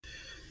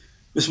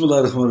Bismillah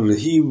ar-Rahman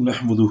ar-Rahim.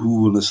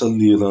 Nahmaduhu wa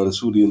nasalli ala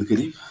Rasuli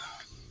al-Kareem.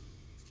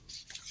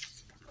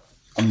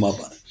 Amma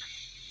ba'd.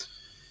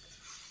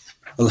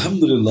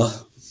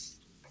 Alhamdulillah.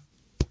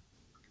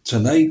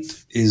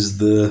 Tonight is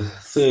the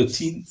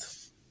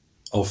 13th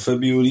of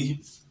February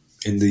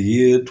in the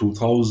year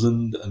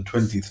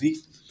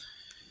 2023.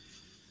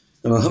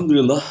 And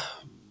Alhamdulillah,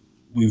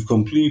 we've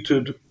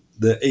completed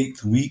the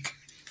 8th week,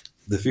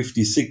 the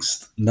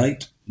 56th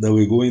night that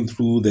we're going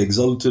through the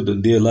exalted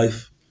and dear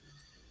life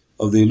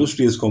of the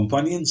illustrious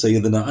companion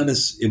Sayyidina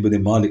Anas ibn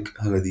Maalik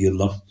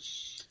radiyallahu.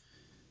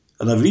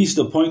 And I've reached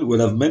a point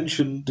where I've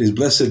mentioned his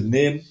blessed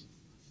name,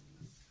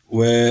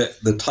 where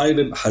the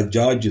tyrant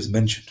Hajjaj is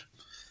mentioned.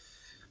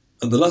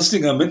 And the last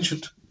thing I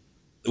mentioned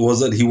was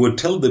that he would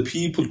tell the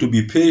people to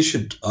be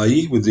patient,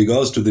 i.e. with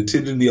regards to the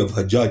tyranny of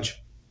Hajjaj.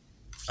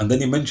 And then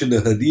he mentioned a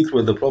hadith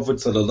where the Prophet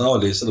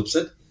ﷺ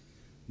said,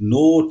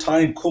 no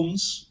time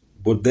comes,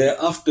 but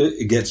thereafter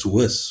it gets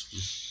worse.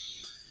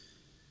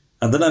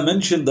 And then I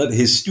mentioned that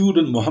his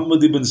student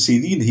Muhammad ibn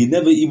Sirin, he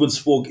never even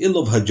spoke ill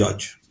of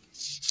Hajjaj.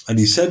 And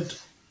he said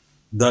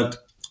that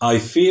I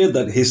fear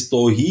that his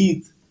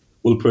tawheed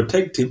will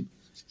protect him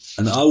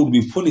and I will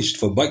be punished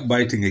for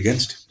backbiting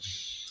against him.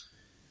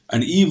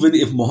 And even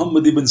if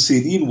Muhammad ibn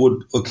Sirin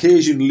would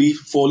occasionally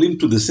fall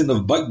into the sin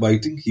of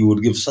backbiting, he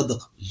would give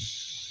sadaqah.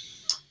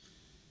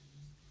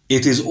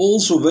 It is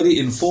also very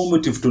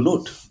informative to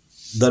note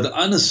that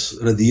Anas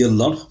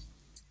radiyallahu,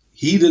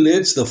 he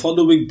relates the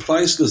following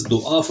priceless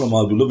dua from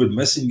our beloved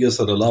Messenger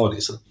sallallahu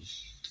alaihi wasallam.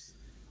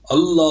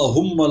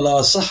 Allahumma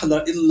la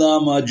sahla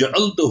illa ma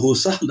ja'altahu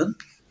sahlan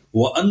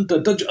wa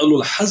anta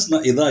taj'alul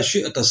hazna idha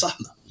shi'ta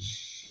sahla.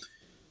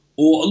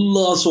 O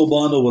Allah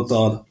subhanahu wa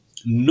ta'ala,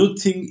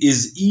 nothing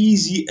is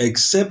easy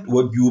except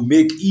what you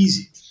make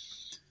easy.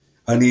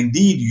 And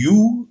indeed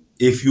you,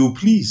 if you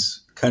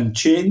please, can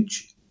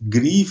change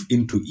grief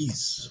into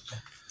ease.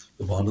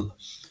 Subhanallah.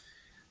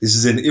 This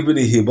is in Ibn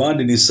Hibban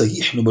in his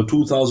Sahih number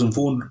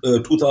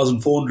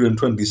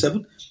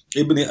 2427,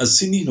 Ibn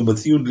As-Sini number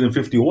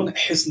 351,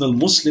 Hisn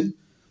al-Muslim,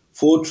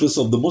 Fortress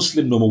of the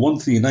Muslim number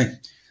 139.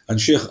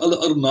 And Shaykh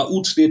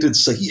Al-Arnaout stated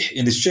Sahih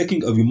in his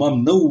checking of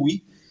Imam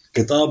Nawawi,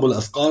 Kitab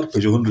al-Afqar,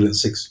 page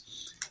 106.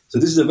 So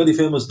this is a very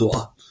famous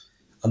dua.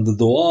 And the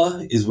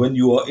dua is when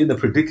you are in a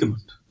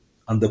predicament.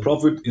 And the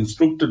Prophet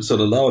instructed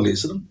sallallahu alayhi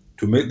wasallam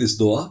to make this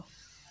dua.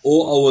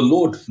 O our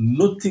Lord,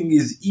 nothing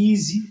is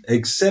easy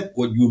except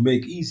what you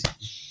make easy.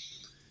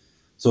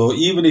 So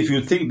even if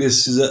you think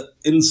this is an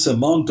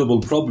insurmountable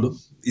problem,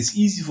 it's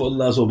easy for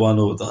Allah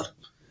subhanahu wa ta'ala.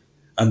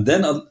 And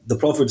then the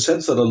Prophet said,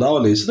 sallallahu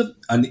alayhi wasallam,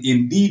 and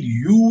indeed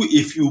you,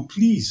 if you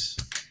please,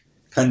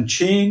 can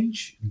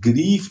change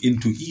grief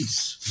into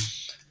ease.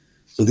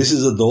 So this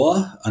is a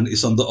dua and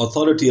it's on the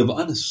authority of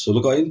Anas. So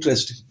look how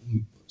interesting.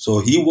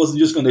 So he wasn't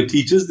just going to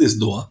teach us this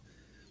dua.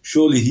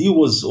 Surely he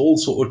was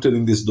also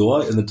uttering this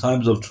dua in the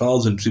times of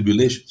trials and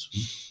tribulations.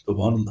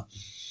 Subhanallah.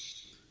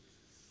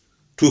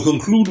 To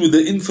conclude with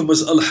the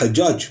infamous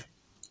Al-Hajjaj,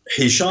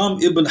 Hisham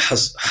ibn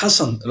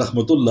Hassan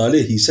rahmatullah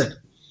alayhi, he said,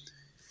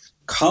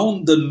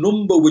 count the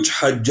number which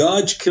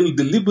Hajjaj killed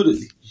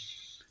deliberately.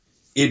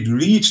 It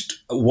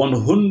reached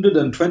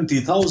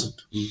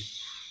 120,000.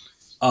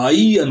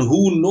 I.e. and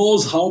who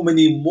knows how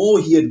many more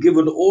he had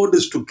given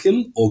orders to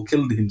kill or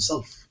killed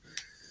himself.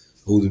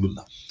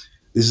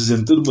 This is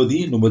in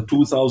Tirmidhi, number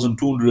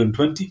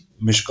 2220,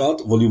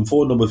 Mishkat, volume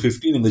 4, number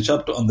 15, in the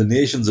chapter on the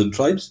nations and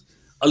tribes,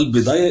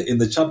 Al-Bidayah, in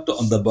the chapter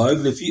on the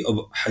biography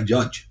of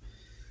Hajjaj.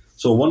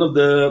 So one of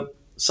the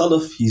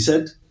Salaf, he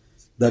said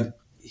that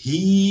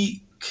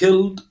he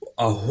killed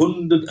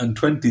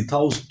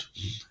 120,000.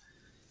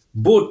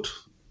 But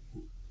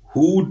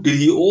who did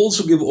he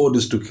also give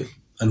orders to kill?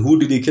 And who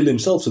did he kill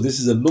himself? So this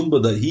is a number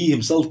that he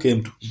himself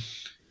came to.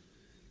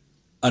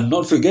 And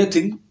not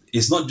forgetting,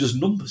 it's not just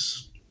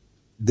numbers.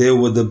 They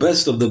were the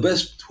best of the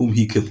best whom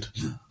he killed,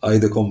 i.e.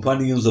 the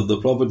companions of the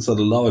Prophet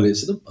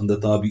ﷺ and the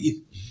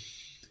Tabi'in.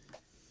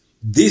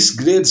 This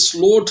great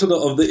slaughter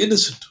of the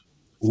innocent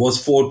was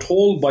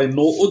foretold by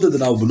no other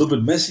than our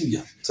beloved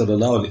Messenger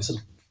ﷺ.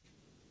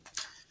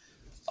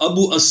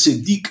 Abu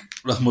as-Siddiq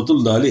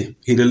rahmatullah alayh,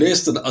 he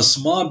relates that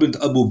Asma bint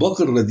Abu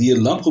Bakr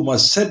radiyallahu anhu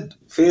said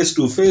face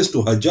to face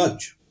to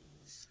Hajjaj,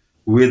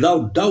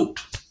 without doubt,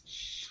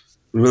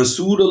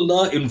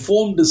 Rasulullah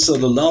informed us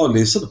sallallahu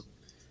alayhi wasallam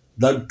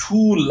that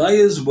two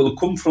liars will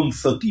come from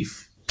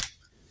Thaqif.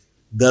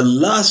 The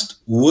last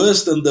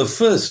worse than the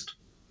first,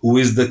 who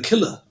is the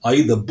killer,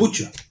 i.e. the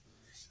butcher.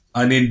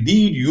 And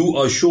indeed you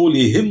are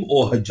surely him,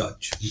 O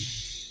Hajjaj.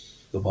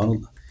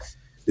 Subhanallah.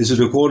 This is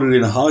recorded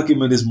in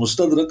Hakim and his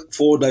Mustadrak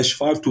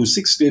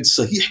 4-526, states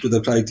Sahih to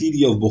the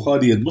criteria of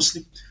Bukhari and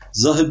Muslim.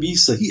 Zahabi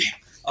Sahih.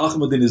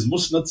 Ahmad in his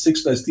Musnad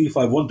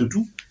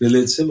 6-351-2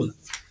 relates similar.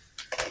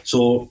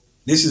 So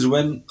this is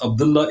when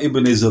Abdullah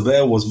ibn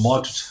Zubair was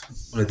martyred,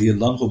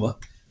 radiyallahu anhu,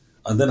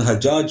 and then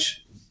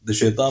Hajjaj, the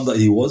shaitan that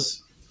he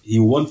was, he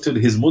wanted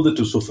his mother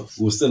to suffer,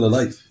 who was still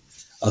alive,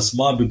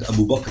 Asma bint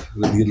Abu Bakr,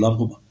 radiyallahu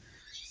anhu.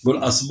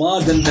 But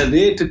Asma then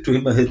narrated to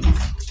him a hadith.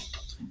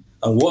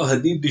 And what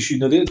hadith did she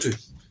narrate to him?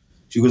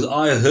 She goes,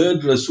 I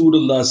heard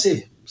Rasulullah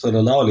say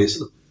sallallahu alayhi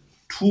wasallam,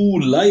 2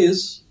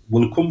 liars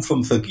will come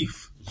from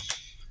Thaqif.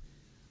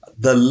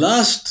 The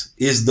last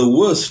is the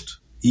worst.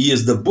 He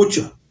is the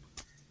butcher.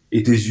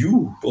 It is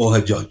you, O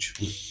Hajjaj.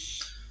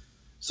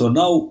 So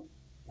now,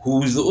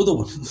 who is the other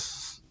one?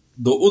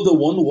 The other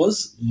one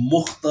was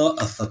Mukhtar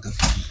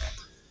al-Thaqafi,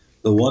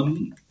 the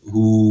one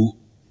who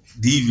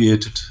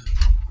deviated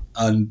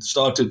and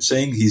started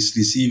saying he's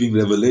receiving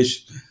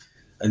revelation,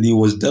 and he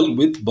was dealt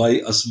with by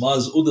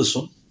Asma's other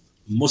son,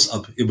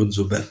 Mus'ab ibn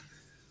Zubair,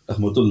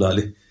 rahmatullah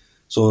alayh.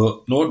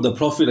 So note the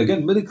Prophet,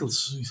 again,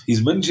 miracles.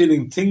 He's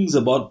mentioning things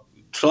about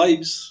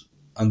tribes,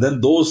 and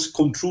then those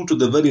come true to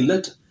the very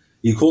letter.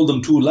 He called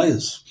them 2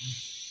 liars.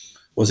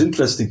 What's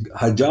interesting,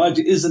 Hajjaj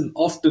isn't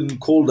often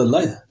called a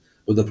liar,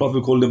 but the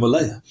Prophet called him a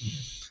liar.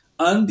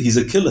 And he's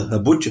a killer, a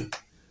butcher.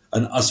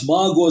 And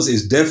Asma goes,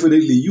 it's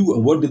definitely you.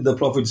 And what did the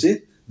Prophet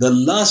say? The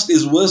last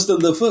is worse than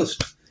the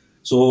first.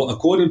 So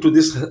according to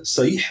this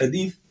Sahih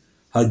Hadith,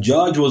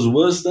 Hajjaj was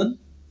worse than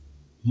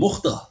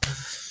Mukhtar.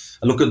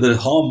 And look at the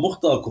harm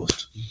Mukhtar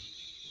caused.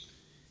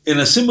 In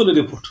a similar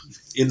report,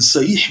 in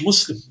Sahih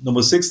Muslim,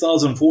 number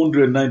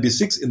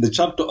 6496, in the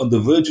chapter on the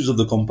virtues of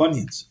the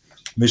companions,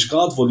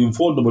 Mishkat, volume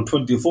 4, number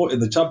 24, in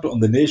the chapter on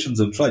the nations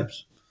and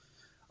tribes,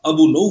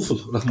 Abu Nawfal,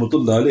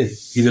 rahmatullah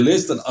alayh, he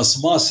relates that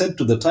Asma said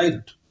to the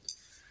tyrant,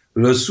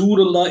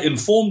 Rasulullah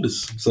informed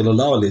us,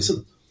 sallallahu alayhi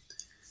wasallam,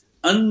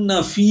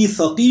 Anna fi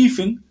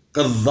thaqifin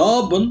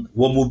kadhaban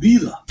wa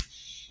mubira.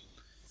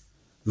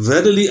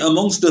 Verily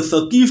amongst the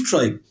Thaqif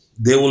tribe,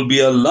 there will be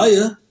a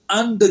liar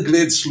and a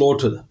great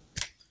slaughterer.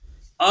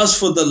 As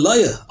for the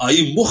liar,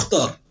 i.e.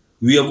 Mukhtar,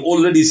 we have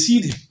already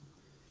seen him.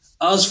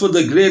 As for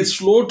the great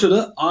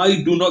slaughterer,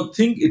 I do not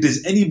think it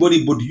is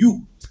anybody but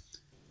you.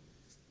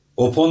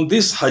 Upon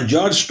this,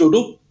 Hajjaj stood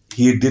up.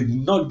 He did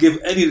not give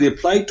any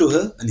reply to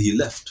her, and he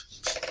left.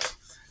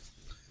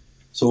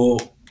 So,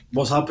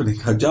 what's happening?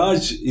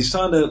 Hajjaj is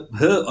trying to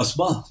hurt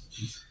Asma,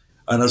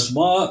 and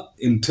Asma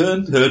in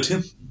turn hurt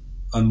him.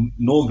 And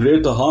no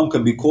greater harm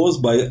can be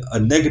caused by a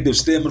negative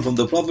statement from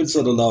the Prophet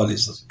sallallahu alaihi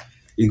wasallam.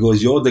 He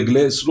goes, you're the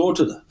great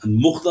slaughterer.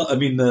 And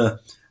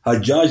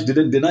Hajjaj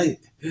didn't deny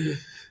it.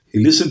 He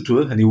listened to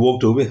her and he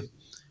walked away.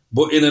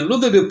 But in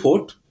another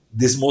report,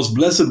 this most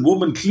blessed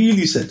woman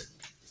clearly said,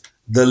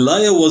 the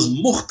liar was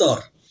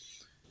Mukhtar.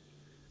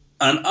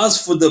 And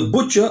as for the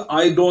butcher,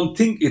 I don't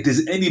think it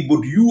is any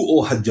but you,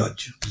 O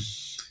Hajjaj.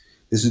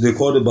 This is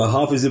recorded by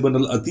Hafiz ibn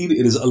al-Atir.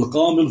 It is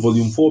Al-Kamil,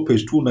 volume 4,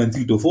 page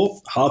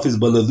 293-4. Hafiz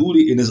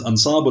Baladhuri in his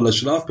Ansab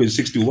al-Ashraf, page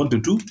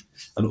 61-2,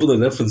 and other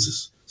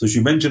references. So she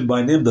mentioned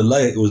by name the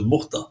liar, it was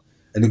Mukhtar.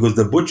 And he goes,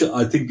 the butcher,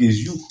 I think,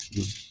 is you,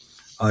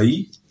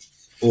 i.e.,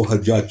 O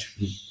Hajjaj.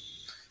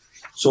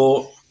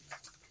 So,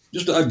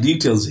 just to add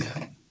details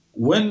here.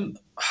 When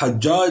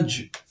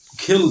Hajjaj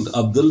killed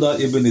Abdullah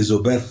ibn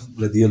Zubair,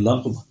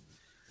 radiyallahu anhu,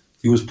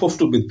 he was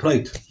puffed up with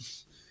pride.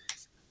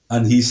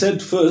 And he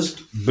said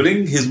first,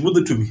 bring his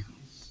mother to me.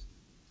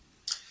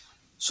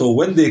 So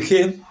when they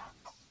came,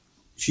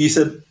 she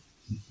said,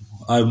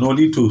 I have no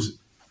need to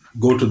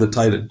go to the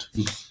tyrant.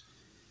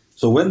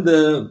 So when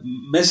the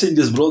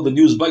messengers brought the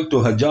news back to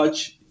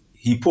Hajjaj,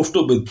 he puffed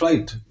up with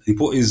pride. He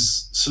put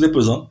his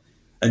slippers on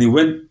and he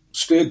went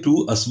straight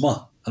to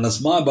Asma. And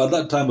Asma by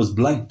that time was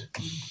blind.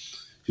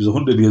 She was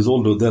 100 years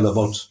old or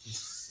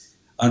thereabouts.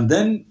 And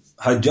then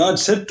Hajjaj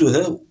said to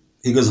her,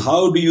 he goes,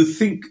 how do you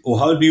think or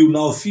how do you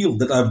now feel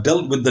that I've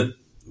dealt with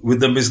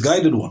the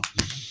misguided one?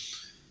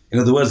 In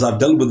other words, I've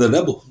dealt with the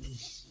rebel.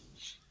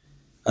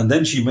 And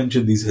then she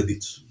mentioned these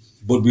hadiths.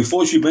 But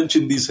before she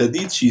mentioned these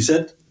hadiths, she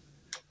said,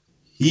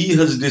 he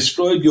has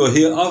destroyed your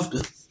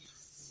hereafter.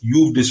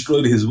 You've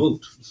destroyed his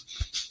world.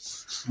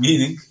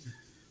 Meaning,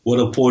 what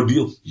a poor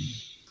deal.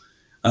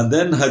 And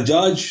then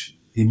Hajjaj,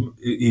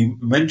 he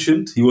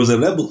mentioned he was a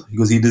rebel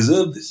because he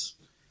deserved this.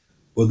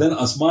 But then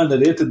Asma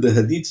narrated the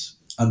hadiths.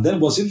 And then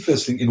what's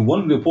interesting, in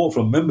one report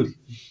from memory,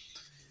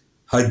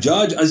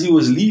 Hajjaj, as he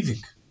was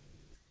leaving,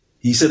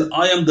 he said,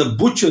 I am the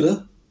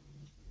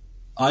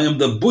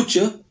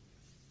butcher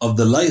of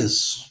the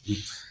liars.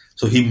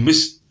 So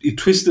he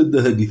twisted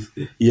the hadith.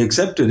 He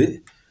accepted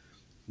it.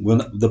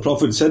 When the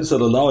Prophet said,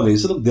 sallallahu alayhi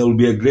wasallam, there will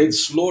be a great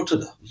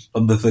slaughterer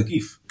from the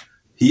Thaqif.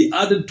 He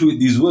added to it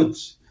these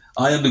words,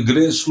 I am the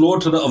great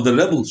slaughterer of the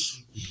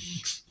rebels.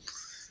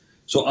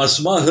 So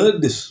Asma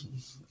heard this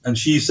and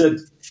she said,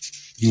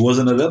 he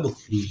wasn't a rebel.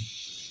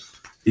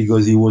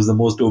 Because he was the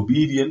most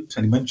obedient,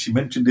 and she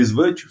mentioned his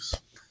virtues.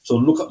 So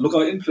look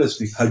how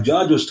interesting.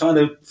 Hajjaj was trying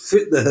to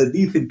fit the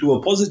hadith into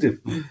a positive.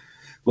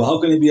 Well,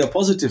 how can it be a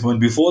positive when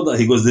before that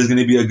he goes, there's going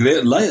to be a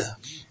great liar?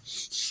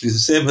 It's the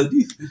same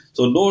hadith.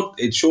 So note,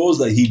 it shows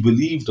that he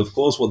believed, of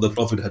course, what the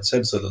Prophet had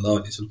said,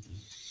 sallallahu alaihi wasallam.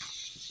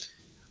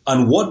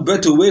 And what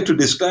better way to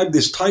describe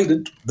this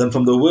tyrant than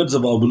from the words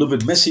of our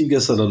beloved Messenger,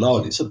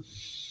 sallallahu alaihi wasallam.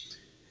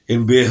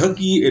 In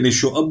Bayhaqi, in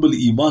Shu'ab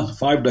al-Iman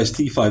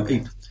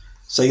 5-358,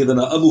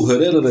 Sayyidina Abu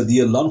Hurairah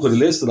radiyallahu anhu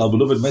relates that our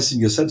beloved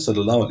Messenger said,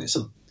 sallallahu alayhi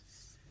wa sallam,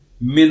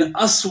 Min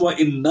aswa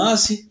in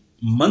nasi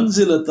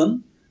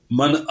manzilatan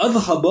man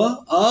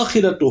adhaba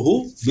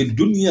akhiratuhu bid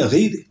dunya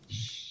ghayri.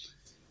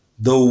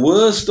 The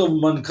worst of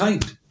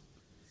mankind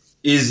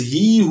is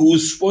he who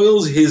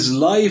spoils his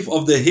life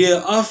of the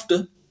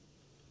hereafter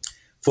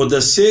for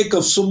the sake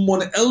of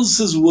someone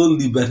else's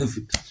worldly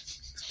benefit.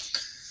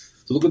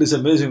 So look at this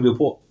amazing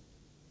report.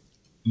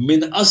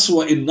 Min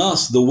aswa in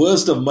nas, the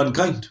worst of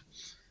mankind,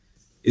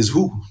 is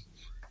who?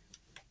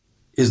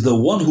 Is the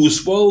one who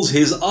spoils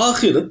his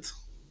akhirat.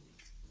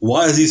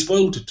 Why has he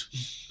spoiled it?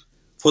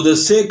 For the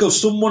sake of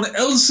someone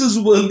else's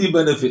worldly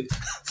benefit.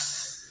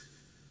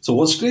 So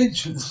what's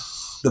strange?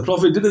 The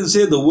Prophet didn't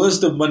say the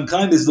worst of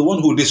mankind is the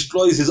one who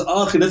destroys his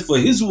akhirat for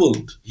his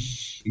world,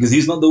 because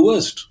he's not the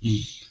worst.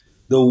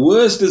 The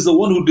worst is the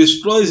one who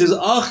destroys his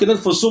akhirat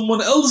for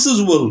someone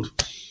else's world.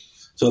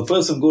 So a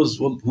person goes,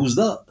 well, who's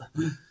that?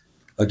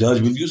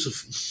 Hajjaj bin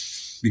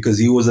Yusuf, because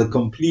he was a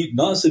complete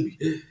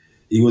Nasibi.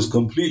 He was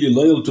completely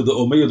loyal to the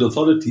Umayyad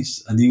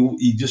authorities, and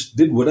he just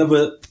did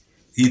whatever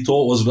he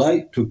thought was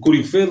right to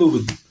curry favor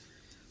with them.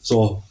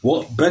 So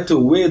what better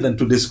way than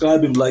to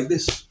describe him like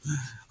this?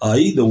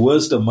 I.e. the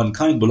worst of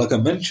mankind. But like I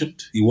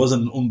mentioned, he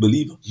wasn't an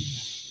unbeliever,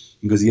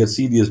 because he had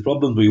serious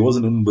problems, but he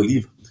wasn't an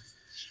unbeliever.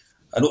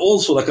 And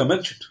also, like I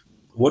mentioned,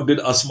 what did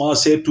Asma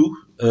say to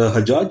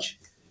Hajjaj?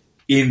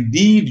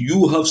 Indeed,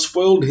 you have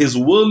spoiled his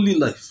worldly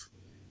life,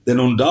 then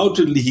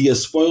undoubtedly he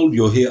has spoiled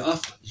your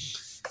hereafter.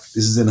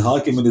 This is in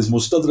Hakim in his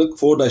Mustadrak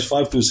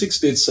 4-526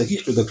 states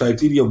Sahih to the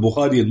criteria of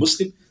Bukhari and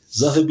Muslim,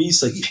 Zahabi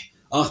Sahih,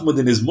 Ahmad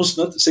in his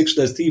Musnad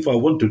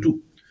 6-351-2.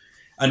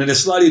 And in a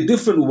slightly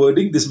different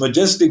wording, this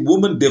majestic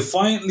woman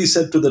defiantly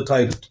said to the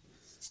tyrant,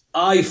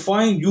 I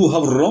find you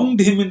have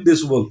wronged him in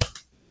this world,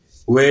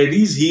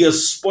 whereas he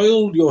has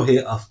spoiled your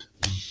hereafter.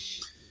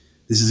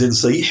 This is in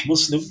Sahih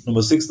Muslim,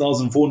 number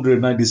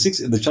 6496,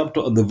 in the chapter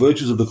on the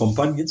virtues of the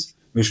companions,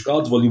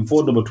 Mishkat, volume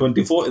 4, number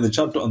 24, in the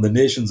chapter on the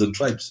nations and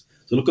tribes.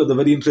 So look at the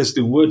very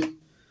interesting word.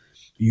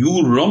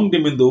 You wronged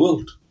him in the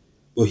world,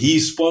 but he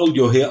spoiled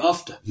your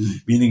hereafter,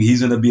 meaning he's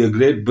going to be a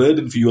great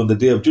burden for you on the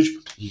day of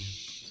judgment.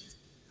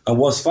 And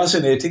what's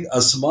fascinating,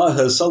 Asma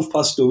herself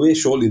passed away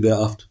shortly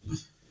thereafter.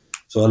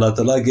 So Allah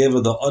Ta'ala gave her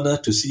the honor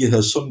to see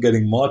her son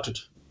getting martyred,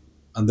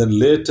 and then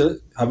later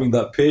having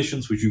that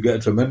patience which you get a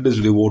tremendous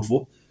reward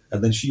for,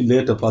 and then she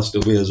later passed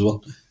away as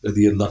well,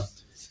 radiyallahu.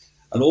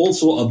 And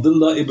also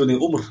Abdullah ibn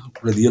Umar,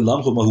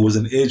 radiyallahu, who was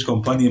an age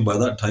companion by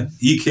that time,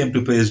 he came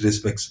to pay his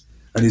respects.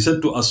 And he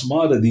said to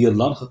Asma,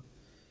 radiyallahu,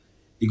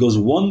 he goes,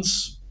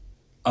 once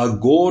a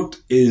goat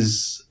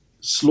is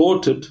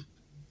slaughtered,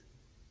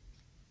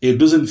 it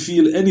doesn't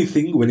feel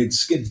anything when it's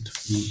skinned.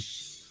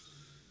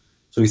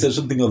 So he said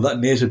something of that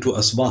nature to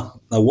Asma.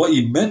 Now what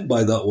he meant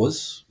by that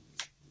was,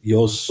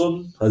 your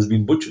son has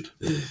been butchered.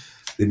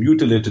 They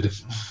mutilated him.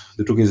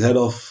 They took his head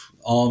off,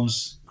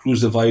 arms,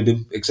 crucified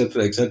him,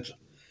 etc., etc.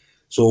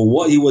 So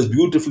what he was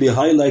beautifully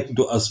highlighting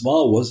to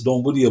Asma was,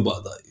 don't worry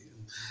about that.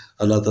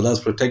 Allah Ta'ala has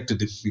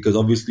protected him, because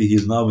obviously he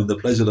is now in the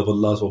pleasure of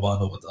Allah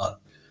subhanahu wa ta'ala.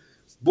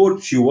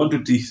 But she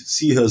wanted to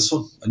see her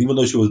son, and even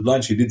though she was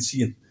blind, she did see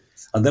him.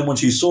 And then when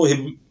she saw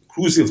him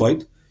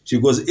crucified, she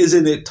goes,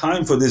 isn't it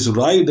time for this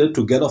rider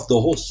to get off the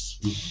horse?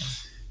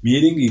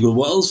 Meaning, he goes,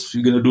 what else are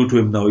you going to do to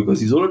him now? He goes,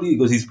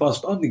 he's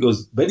passed on. He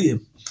goes, bury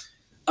him.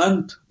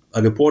 And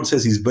a report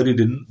says he's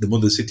buried in the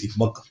mother city,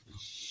 Makkah.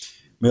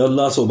 May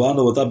Allah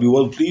subhanahu wa ta'ala be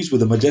well pleased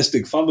with the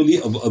majestic family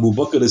of Abu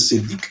Bakr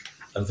as-Siddiq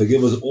and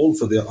forgive us all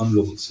for their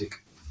honorable sake.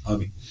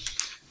 Ameen.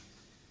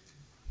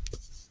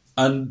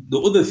 And the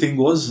other thing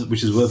was,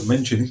 which is worth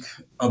mentioning,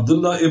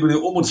 Abdullah ibn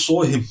Umar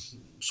saw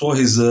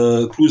his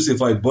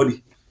crucified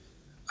body,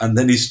 and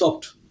then he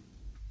stopped.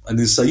 And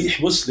in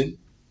Sahih Muslim,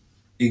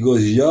 he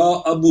goes,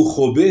 Ya Abu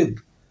Khubayb,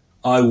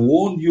 I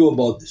warned you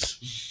about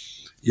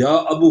this.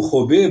 Ya Abu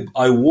Khubayb,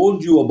 I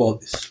warned you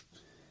about this.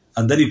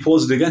 And then he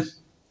paused again.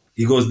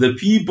 He goes, the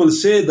people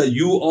say that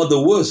you are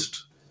the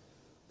worst.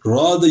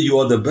 Rather, you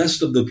are the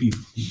best of the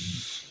people.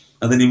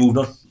 And then he moved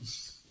on.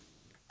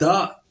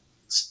 That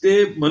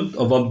statement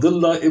of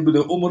Abdullah ibn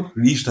Umar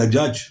reached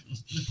Hajjaj.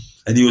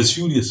 And he was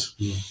furious.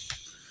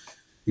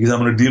 Because I'm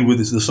going to deal with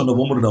this, the son of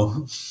Umar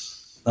now.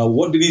 Now,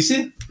 what did he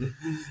say?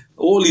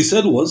 All he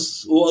said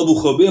was, oh Abu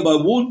Khubayb,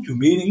 I warned you,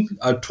 meaning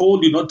I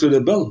told you not to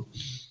rebel.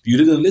 You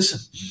didn't listen.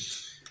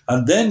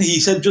 And then he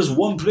said just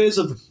one praise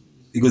of him.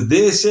 Because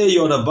they say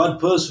you're a bad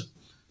person.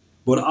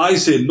 But I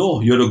say,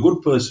 no, you're a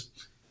good person.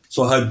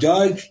 So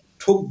Hajjaj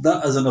took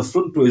that as an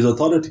affront to his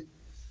authority.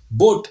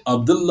 But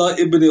Abdullah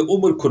ibn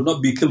Umar could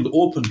not be killed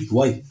openly.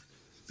 Why?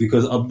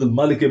 Because Abdul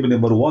Malik ibn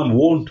Marwan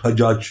warned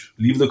Hajjaj,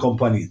 leave the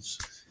companions.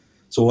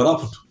 So what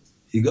happened?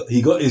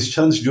 He got his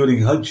chance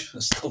during Hajj.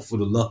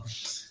 Astaghfirullah.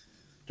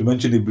 To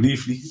mention it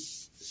briefly,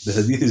 the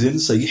hadith is in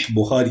Sahih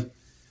Bukhari.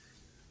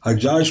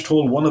 Hajjaj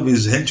told one of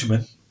his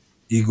henchmen,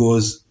 he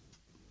goes,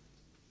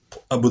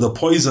 with a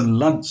poison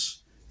lance,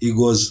 he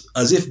goes,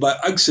 as if by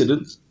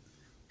accident,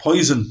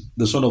 poison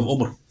the son of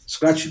Umar,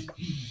 scratch him.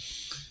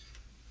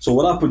 So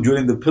what happened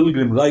during the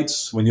pilgrim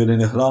rites, when you're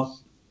in Ihram,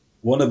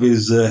 one of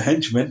his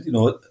henchmen,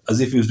 as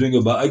if he was doing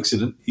it by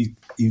accident,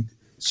 he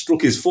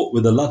struck his foot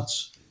with a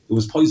lance. It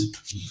was poisoned.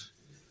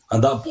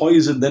 And that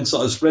poison then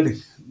started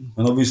spreading.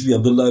 And obviously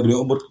Abdullah ibn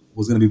Umar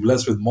was going to be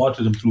blessed with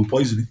martyrdom through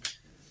poisoning.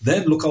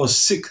 Then look how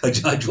sick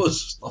Hajjaj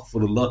was.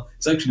 Astaghfirullah.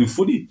 It's actually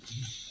funny.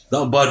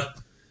 That bad.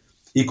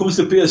 He comes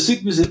to pay a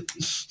sick visit.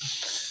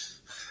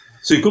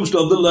 So he comes to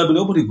Abdullah ibn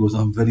Umar. He goes,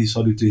 I'm very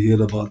sorry to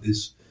hear about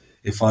this.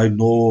 If I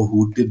know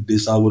who did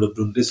this, I would have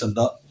done this and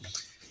that.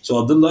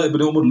 So Abdullah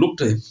ibn Umar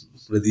looked at him.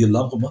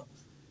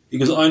 He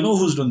goes, I know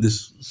who's done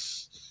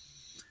this.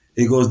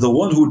 He goes, the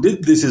one who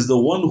did this is the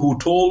one who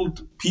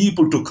told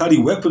people to carry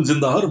weapons in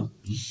the haram.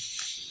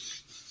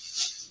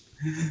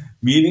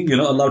 Meaning, you're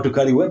not allowed to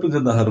carry weapons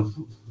in the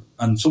haram.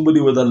 And somebody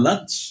with a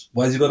lance,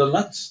 why has he got a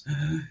lance?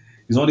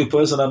 He's the only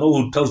person I know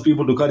who tells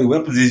people to carry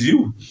weapons is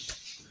you.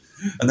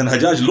 And then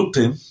Hajjaj looked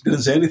at him,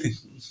 didn't say anything,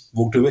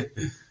 walked away.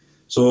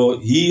 So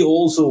he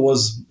also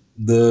was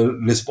the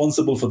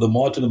responsible for the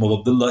martyrdom of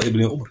Abdullah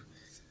ibn Umar.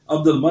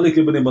 Malik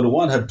ibn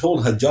Marwan had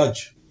told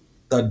Hajjaj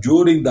that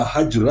during the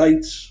Hajj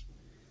rites,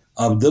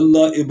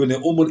 Abdullah ibn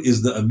Umar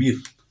is the Amir.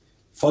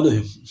 Follow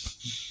him.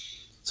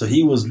 So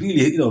he was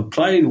really,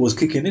 pride was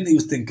kicking in. He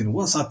was thinking,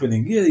 what's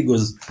happening here? He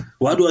goes,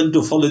 why do I need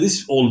to follow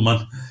this old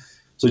man?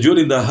 So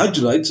during the Hajj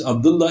rites,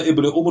 Abdullah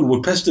ibn Umar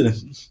would pester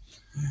him.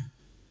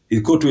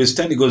 He'd go to his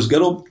tent, he goes,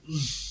 get up.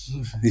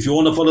 If you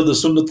want to follow the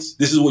sunnah,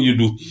 this is what you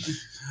do.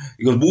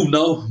 He goes, move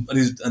now.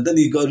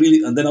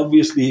 And then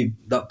obviously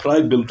that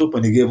pride built up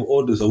and he gave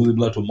orders,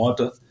 to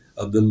martyr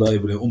Abdullah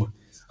ibn Umar.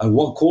 And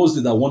what caused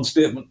it, that one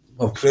statement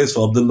of praise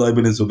for Abdullah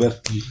ibn Zubair?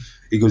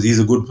 He goes, he's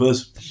a good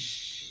person.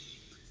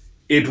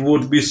 It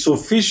would be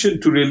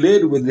sufficient to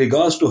relate with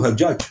regards to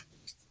Hajjaj.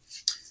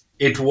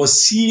 It was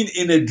seen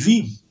in a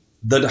dream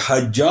that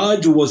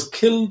Hajjaj was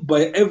killed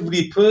by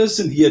every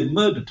person he had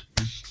murdered.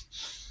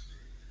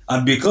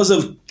 And because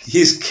of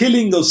his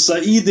killing of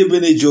Syed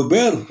ibn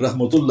Jubair,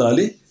 rahmatullah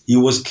alayh, he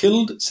was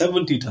killed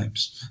 70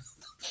 times.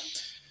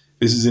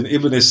 This is in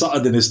Ibn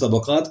Sa'ad in his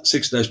Tabaqat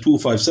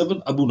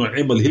 6-257, Abu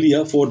Nu'aym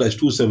al-Hilya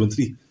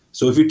 4-273.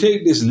 So if you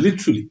take this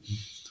literally,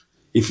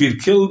 if he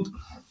killed,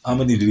 how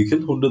many did he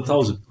kill?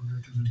 100,000.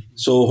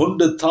 So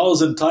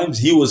 100,000 times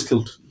he was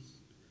killed.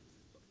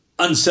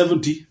 And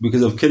 70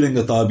 because of killing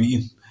a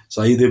tabi'in,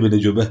 Syed ibn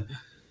Jubair.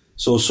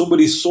 So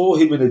somebody saw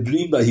him in a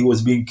dream that he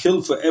was being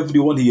killed for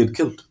everyone he had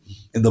killed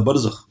in the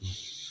barzakh.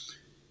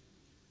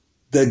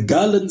 The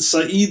gallant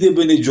Syed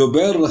ibn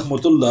Jubair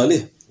rahmatullah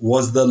alayh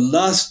was the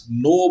last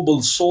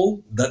noble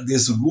soul that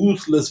this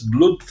ruthless,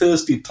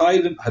 bloodthirsty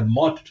tyrant had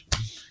martyred.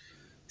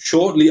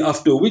 Shortly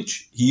after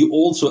which, he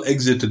also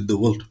exited the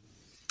world.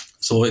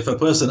 So if a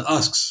person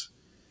asks,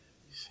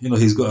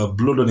 he's got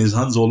blood on his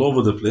hands all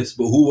over the place,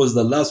 but who was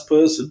the last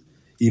person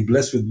he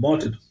blessed with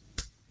martyrdom?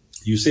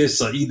 You say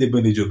Syed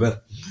ibn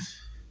Jubair,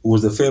 who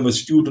was the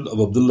famous student of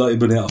Abdullah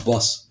ibn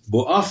Abbas.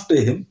 But after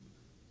him,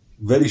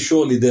 very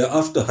shortly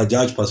thereafter,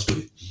 Hajjaj passed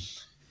away.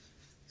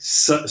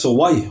 So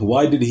why?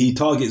 Why did he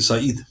target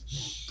Syed?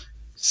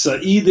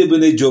 Syed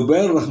ibn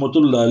Jubair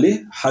rahmatullah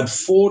alayh had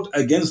fought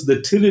against the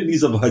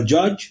tyrannies of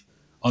Hajjaj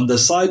on the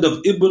side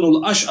of Ibn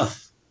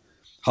al-Ash'ath.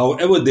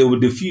 However, they were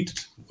defeated.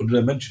 What did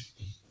I mention?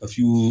 A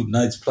few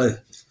nights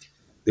prior.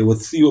 There were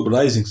 3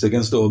 uprisings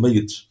against the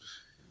Umayyads.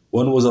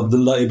 One was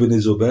Abdullah ibn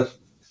Zubair,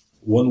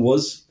 one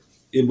was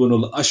Ibn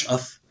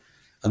al-Ash'ath,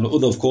 and the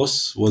other, of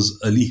course, was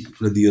Ali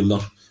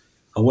radiyallahu.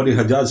 And what did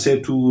Hajjaj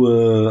say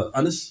to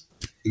Anas?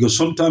 He goes,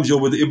 sometimes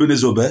you're with Ibn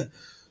Zubair,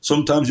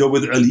 sometimes you're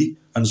with Ali,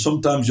 and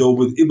sometimes you're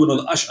with Ibn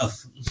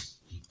al-Ash'ath.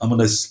 I'm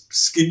going to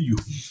skin you.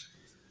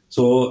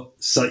 So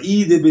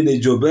Syed ibn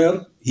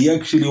Jubair, he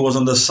actually was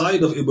on the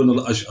side of Ibn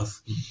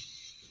al-Ash'ath,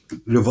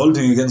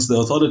 revolting against the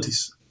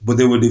authorities, but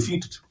they were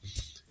defeated.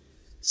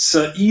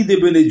 Syed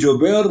ibn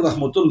Jubair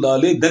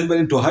rahmatullah alayh then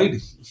went into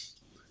hiding,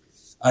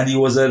 and he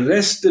was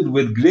arrested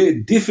with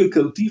great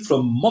difficulty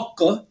from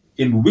Makkah,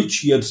 in which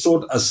he had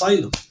sought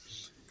asylum,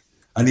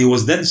 and he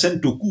was then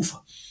sent to Kufa.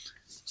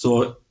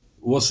 So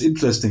what's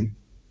interesting,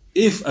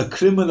 if a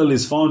criminal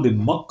is found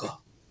in Makkah,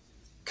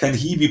 can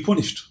he be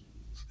punished?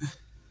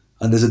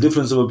 And there's a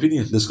difference of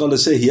opinion. The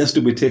scholars say he has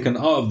to be taken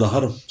out of the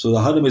haram. So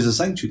the haram is a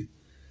sanctuary.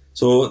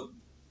 So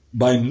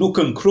by nook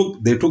and crook,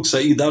 they took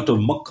Syed out of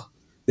Makkah.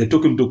 They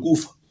took him to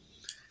Kufa.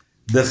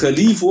 The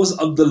Khalif was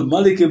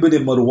Malik ibn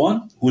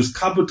Marwan, whose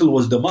capital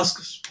was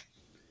Damascus.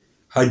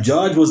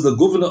 Hajjaj was the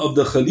governor of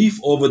the Khalif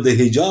over the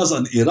Hijaz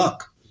and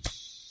Iraq.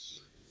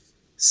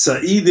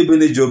 Syed ibn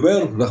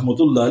Jubair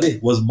rahmatullah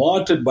alayh was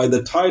martyred by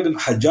the tyrant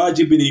Hajjaj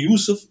ibn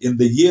Yusef in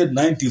the year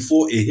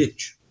 94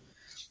 AH.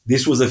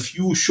 This was a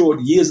few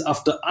short years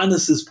after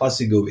Anas's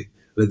passing away,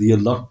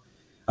 radiyallahu,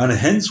 and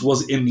hence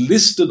was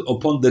enlisted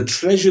upon the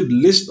treasured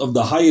list of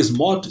the highest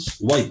martyrs.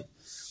 Why?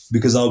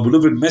 Because our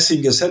beloved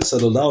Messenger said,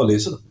 sallallahu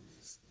alayhi wasallam,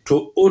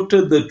 to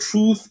utter the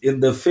truth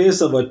in the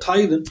face of a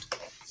tyrant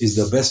is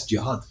the best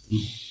jihad.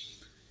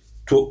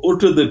 To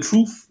utter the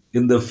truth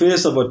in the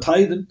face of a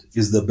tyrant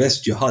is the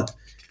best jihad.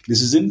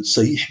 This is in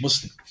Sahih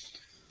Muslim.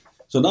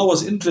 So now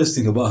what's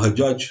interesting about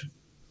Hajjaj,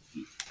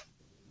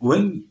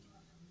 when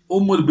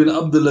Umar bin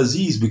Abdul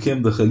Aziz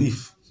became the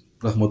Khalif,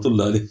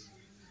 rahmatullah alayh,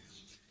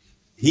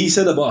 he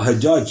said about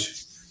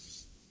Hajjaj,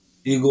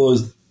 he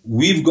goes,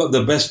 we've got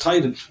the best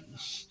tyrant.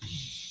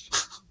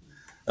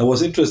 And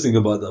what's interesting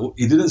about that,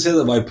 he didn't say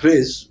that by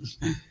praise,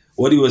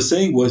 What he was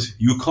saying was,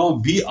 you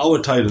can't be our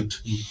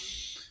tyrant.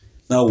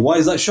 Now, why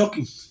is that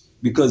shocking?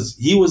 Because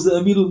he was the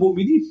Amir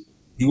al-Mu'mineen.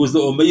 He was the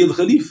Umayyad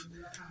Khalif.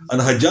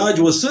 And Hajjaj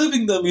was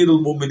serving the Amir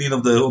al-Mu'mineen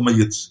of the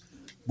Umayyads.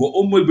 But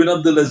Umar bin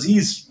Abdul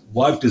Aziz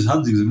wiped his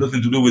hands. He said,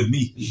 nothing to do with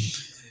me.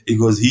 He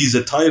goes, he's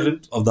a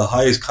tyrant of the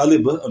highest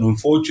caliber, and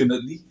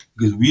unfortunately,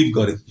 because we've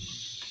got him.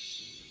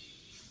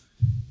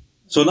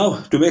 So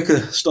now, to make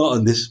a start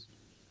on this,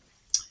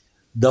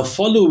 the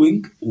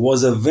following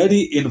was a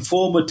very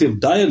informative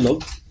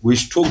dialogue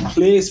which took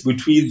place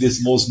between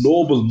this most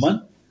noble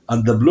man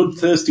and the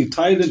bloodthirsty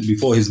tyrant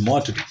before his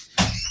martyrdom.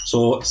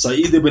 So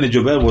Syed ibn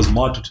Jubair was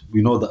martyred.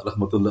 We know that,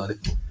 rahmatullah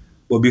alayhi.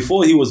 But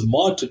before he was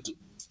martyred,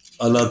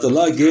 Allah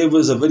Ta'ala gave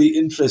us a very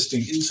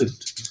interesting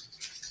incident.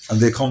 And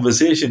their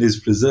conversation is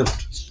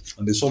preserved.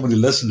 And there's so many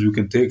lessons we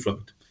can take from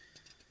it.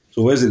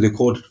 So where is it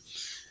recorded?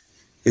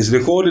 It's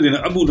recorded in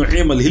Abu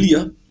Nu'aym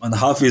al-Hilya and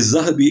Hafiz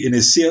Zahabi in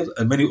his Siyar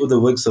and many other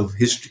works of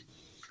history.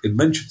 It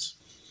mentions,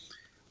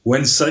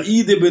 when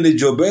Syed ibn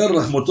Jubair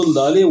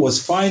rahmatullah alayhi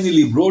was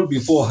finally brought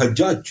before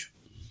Hajjaj,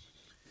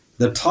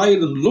 the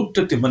tyrant looked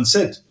at him and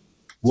said,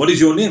 what is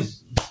your name?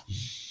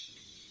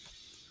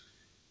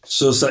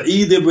 So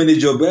Syed ibn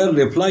Jubair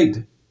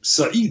replied,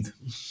 Sa'id,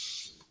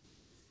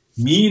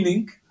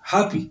 meaning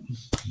happy.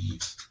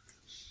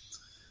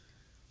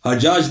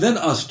 Hajjaj then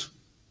asked,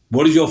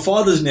 what is your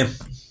father's name?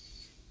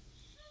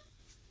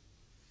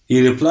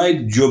 He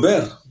replied,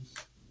 Jubair,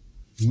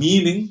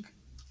 meaning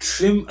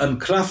trim and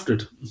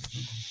crafted.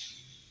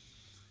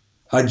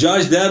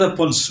 Hajjaj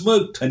thereupon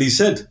smirked and he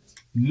said,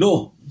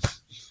 no,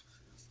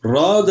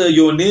 rather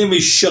your name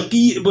is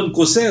Shaqi ibn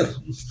Qusair,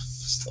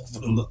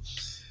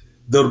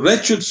 the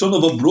wretched son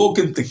of a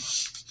broken thing.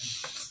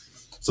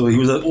 So he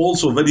was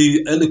also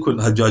very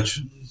eloquent,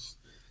 Hajjaj.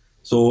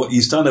 So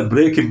he's trying to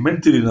break him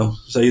mentally now,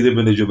 Syed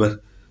ibn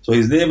Jubair. So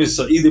his name is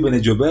Syed ibn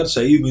Jubair.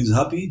 Syed means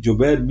happy,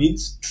 Jubair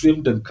means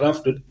trimmed and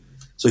crafted.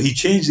 So he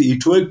changed it, he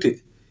twerked it.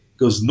 He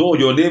goes, no,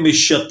 your name is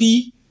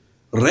Shaqi,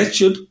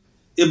 wretched,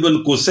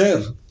 ibn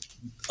Qusair,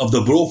 of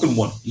the broken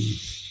one.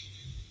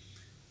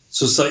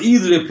 So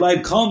Sa'id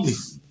replied calmly,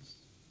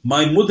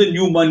 my mother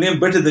knew my name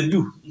better than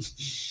you.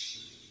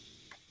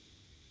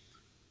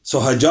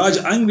 So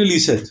Hajjaj angrily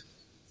said,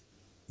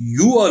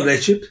 you are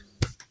wretched,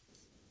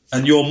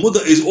 and your mother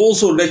is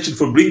also wretched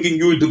for bringing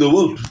you into the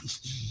world.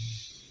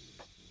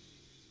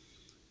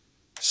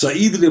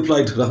 Sa'id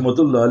replied,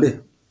 rahmatullah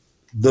alayh,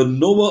 the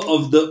knower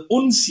of the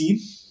unseen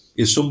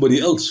is somebody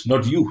else,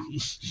 not you.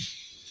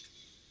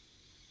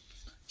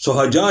 So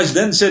Hajjaj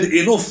then said,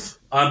 enough,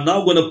 I'm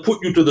now going to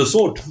put you to the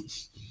sword.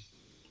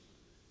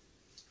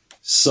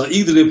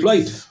 Sa'id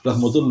replied,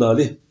 rahmatullah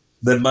alayh,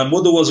 that my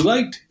mother was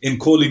right in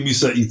calling me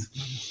Sa'id.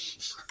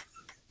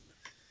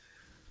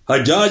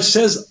 Hajjaj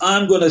says,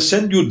 I'm going to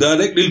send you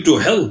directly to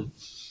hell.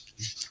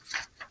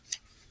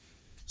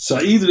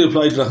 Sa'id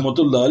replied,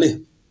 rahmatullah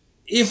alayh,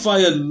 if I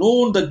had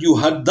known that you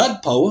had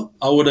that power,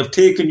 I would have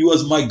taken you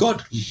as my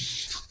God.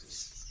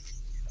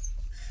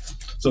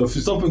 So if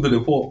you stop in the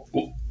report,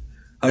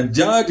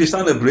 Hajjaj is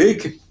trying to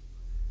break him.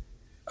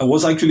 And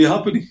what's actually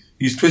happening?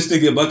 He's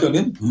twisting it back on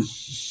him.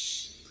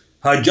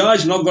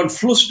 Hajjaj now got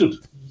flustered.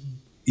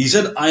 He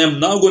said, I am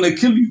now going to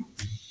kill you.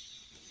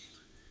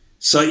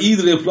 Sa'id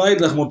replied,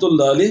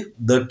 rahmatullah alayh,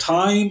 the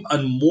time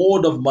and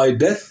mode of my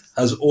death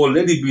has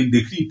already been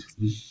decreed.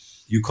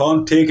 You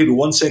can't take it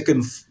 1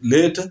 second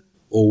later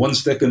or 1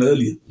 second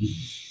earlier.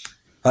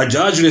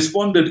 Hajjaj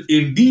responded,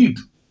 indeed,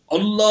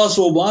 Allah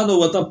subhanahu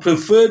wa ta'ala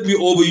preferred me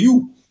over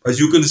you, as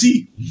you can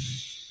see.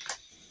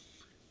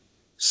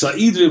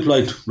 Sa'id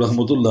replied,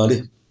 rahmatullah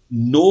alayh,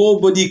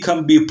 nobody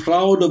can be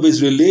proud of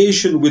his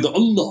relation with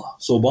Allah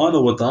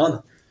subhanahu wa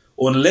ta'ala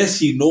unless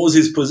he knows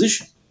his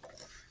position.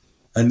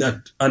 And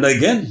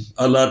again,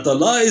 Allah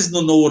ta'ala is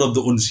the knower of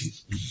the unseen.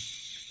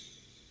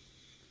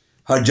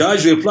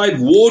 Hajjaj replied,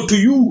 woe to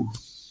you.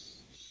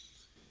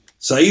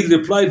 Sa'id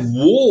replied,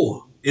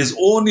 woe is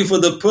only for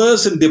the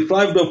person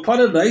deprived of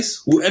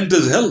paradise who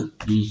enters hell.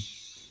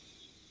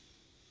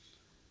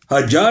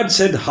 Hajjaj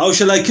said, how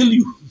shall I kill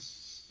you?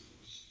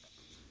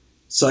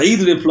 Sa'id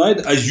replied,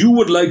 as you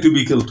would like to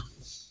be killed.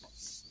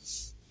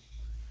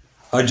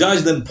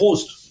 Hajjaj then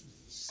paused.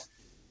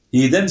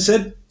 He then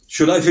said,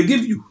 should I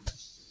forgive you?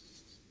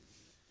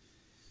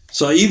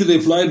 Sa'id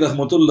replied,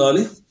 rahmatullah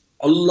alayh,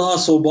 Allah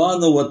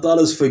subhanahu wa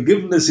ta'ala's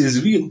forgiveness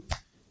is real.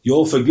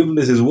 Your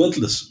forgiveness is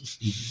worthless.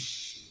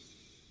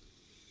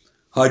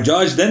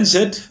 Hajjaj then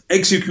said,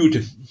 execute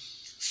him.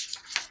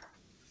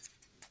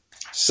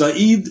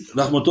 Sa'id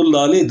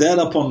rahmatullah alayh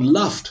thereupon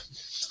laughed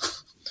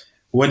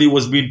when he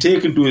was being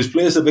taken to his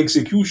place of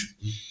execution.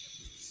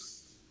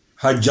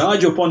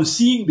 Hajjaj, upon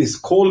seeing this,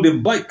 called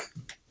him back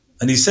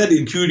and he said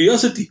in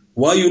curiosity,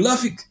 why are you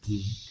laughing?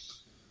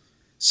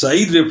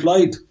 Sa'id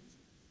replied,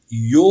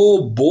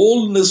 your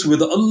boldness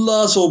with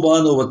Allah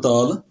subhanahu wa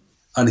ta'ala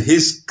and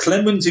his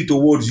clemency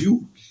towards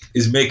you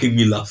is making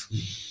me laugh.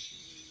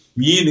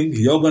 Meaning,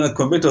 you're going to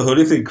commit a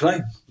horrific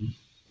crime.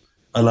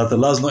 Allah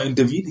ta'ala is not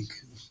intervening.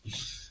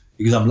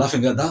 Because I'm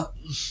laughing at that.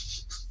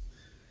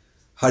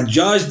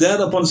 Hajjaj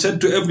thereupon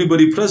said to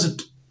everybody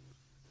present,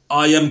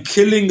 I am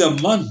killing a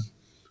man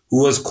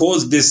who has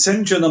caused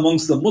dissension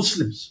amongst the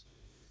Muslims.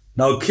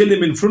 Now kill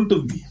him in front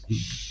of me.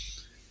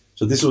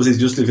 So this was his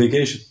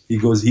justification. He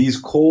goes, he's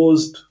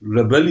caused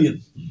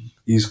rebellion.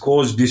 He's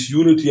caused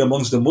disunity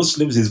amongst the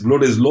Muslims. His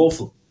blood is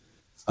lawful.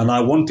 And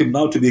I want him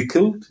now to be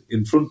killed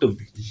in front of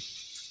me.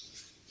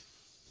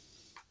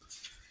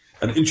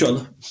 And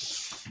inshallah,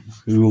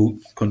 we will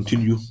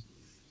continue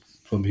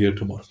from here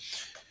tomorrow.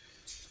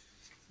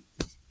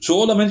 So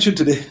all I mentioned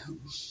today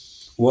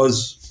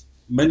was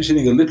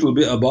mentioning a little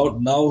bit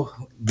about now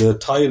the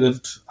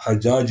tyrant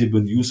Hajjaj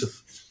ibn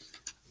Yusuf,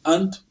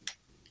 and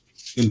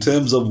in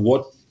terms of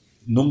what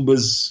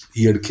numbers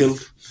he had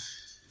killed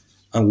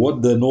and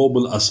what the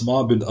noble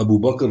Asma bin Abu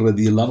Bakr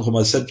radiallahu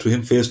anhu said to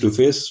him face to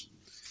face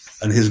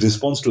and his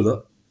response to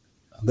that.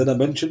 And then I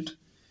mentioned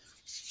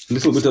a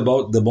little bit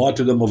about the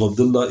martyrdom of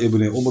Abdullah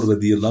ibn Umar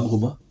radiallahu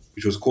anhu,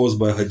 which was caused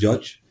by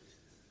Hajjaj.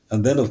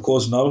 And then of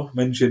course now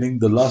mentioning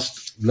the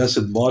last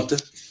blessed martyr,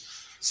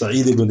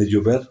 Syed ibn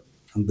Jubair,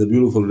 and the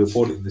beautiful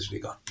report in this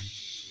regard.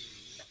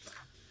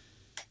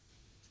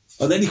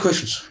 Are there any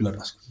questions you'd like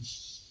to ask?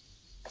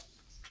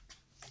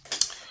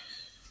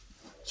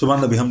 سبحان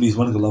الله بحمده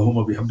سبحانك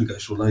اللهم بحمدك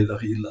أشهد أن لا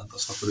إله إلا أنت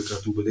أستغفرك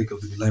وأتوب إليك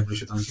أعوذ بالله من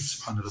الشيطان الرجيم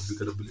سبحان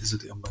ربك رب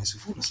العزة عما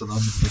يصفون وسلام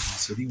على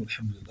المرسلين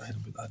والحمد لله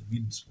رب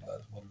العالمين بسم الله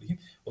الرحمن الرحيم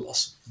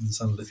والأصل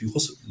الإنسان الذي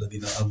خسر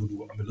الذين آمنوا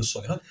وعملوا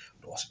الصالحات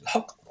وتواصوا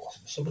بالحق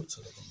وتواصوا بالصبر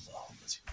صدق الله.